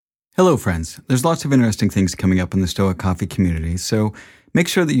Hello, friends. There's lots of interesting things coming up in the Stoic Coffee community, so make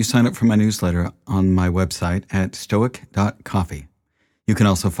sure that you sign up for my newsletter on my website at stoic.coffee. You can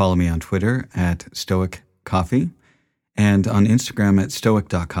also follow me on Twitter at stoiccoffee and on Instagram at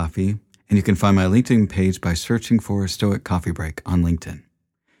stoic.coffee, and you can find my LinkedIn page by searching for Stoic Coffee Break on LinkedIn.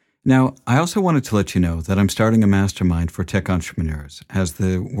 Now, I also wanted to let you know that I'm starting a mastermind for tech entrepreneurs as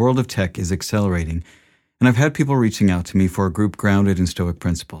the world of tech is accelerating, and I've had people reaching out to me for a group grounded in Stoic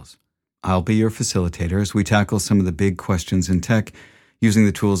principles. I'll be your facilitator as we tackle some of the big questions in tech using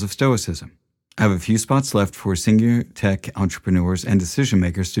the tools of Stoicism. I have a few spots left for senior tech entrepreneurs and decision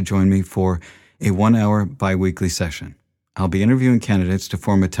makers to join me for a 1-hour bi-weekly session. I'll be interviewing candidates to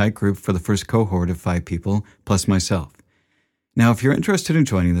form a tight group for the first cohort of 5 people, plus myself. Now, if you're interested in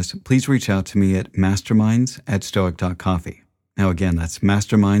joining this, please reach out to me at masterminds@stoic.coffee. Now, again, that's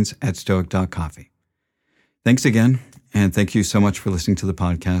masterminds@stoic.coffee. Thanks again, and thank you so much for listening to the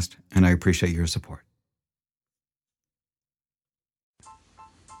podcast, and I appreciate your support.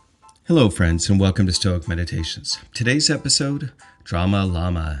 Hello, friends, and welcome to Stoic Meditations. Today's episode,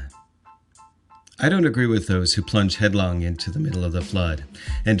 Llama. I don't agree with those who plunge headlong into the middle of the flood,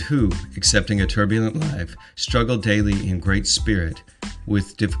 and who, accepting a turbulent life, struggle daily in great spirit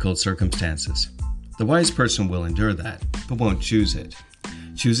with difficult circumstances. The wise person will endure that, but won't choose it,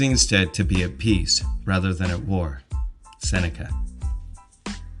 choosing instead to be at peace rather than at war. Seneca.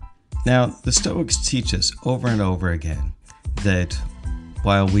 Now, the Stoics teach us over and over again that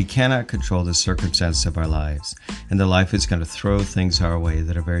while we cannot control the circumstances of our lives, and the life is going to throw things our way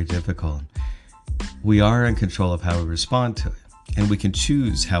that are very difficult, we are in control of how we respond to it, and we can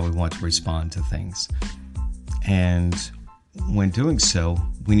choose how we want to respond to things. And when doing so,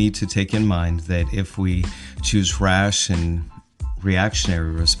 we need to take in mind that if we choose rash and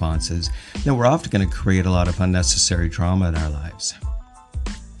reactionary responses, then we're often going to create a lot of unnecessary drama in our lives.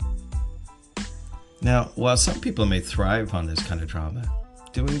 Now, while some people may thrive on this kind of drama,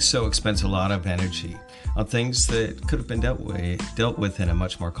 doing so expends a lot of energy on things that could have been dealt with in a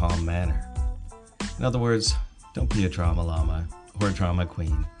much more calm manner. In other words, don't be a drama llama or a drama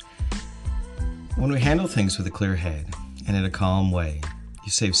queen. When we handle things with a clear head and in a calm way, you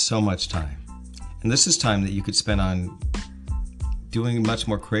save so much time. And this is time that you could spend on doing much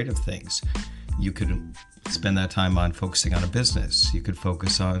more creative things. You could spend that time on focusing on a business. You could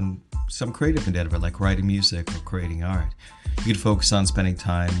focus on some creative endeavor like writing music or creating art. You could focus on spending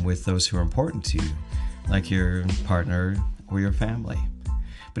time with those who are important to you, like your partner or your family.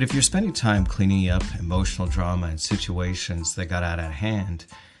 But if you're spending time cleaning up emotional drama and situations that got out of hand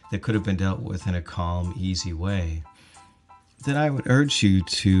that could have been dealt with in a calm, easy way, then I would urge you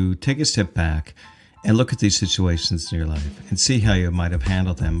to take a step back and look at these situations in your life and see how you might have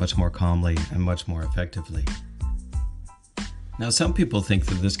handled them much more calmly and much more effectively. Now, some people think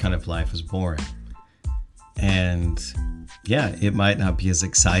that this kind of life is boring. And yeah, it might not be as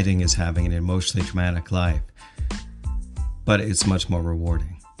exciting as having an emotionally dramatic life, but it's much more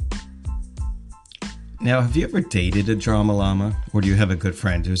rewarding. Now, have you ever dated a drama llama? Or do you have a good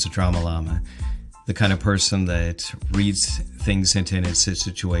friend who's a drama llama? The kind of person that reads things into innocent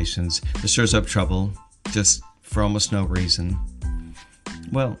situations, that stirs up trouble just for almost no reason.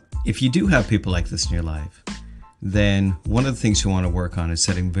 Well, if you do have people like this in your life, then one of the things you want to work on is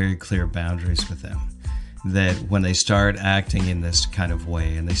setting very clear boundaries with them. That when they start acting in this kind of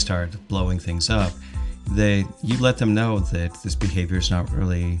way and they start blowing things up, that you let them know that this behavior is not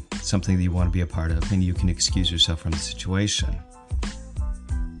really something that you want to be a part of, and you can excuse yourself from the situation.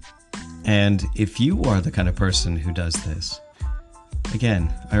 And if you are the kind of person who does this,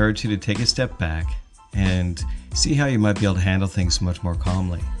 again, I urge you to take a step back and see how you might be able to handle things much more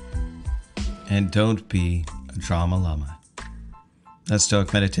calmly. And don't be a drama llama. That's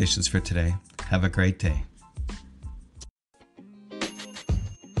Stoic Meditations for today. Have a great day.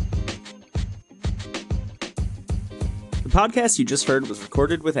 The podcast you just heard was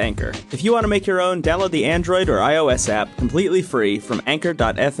recorded with Anchor. If you want to make your own, download the Android or iOS app completely free from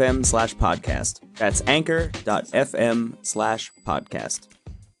anchor.fm/podcast. That's anchor.fm/podcast.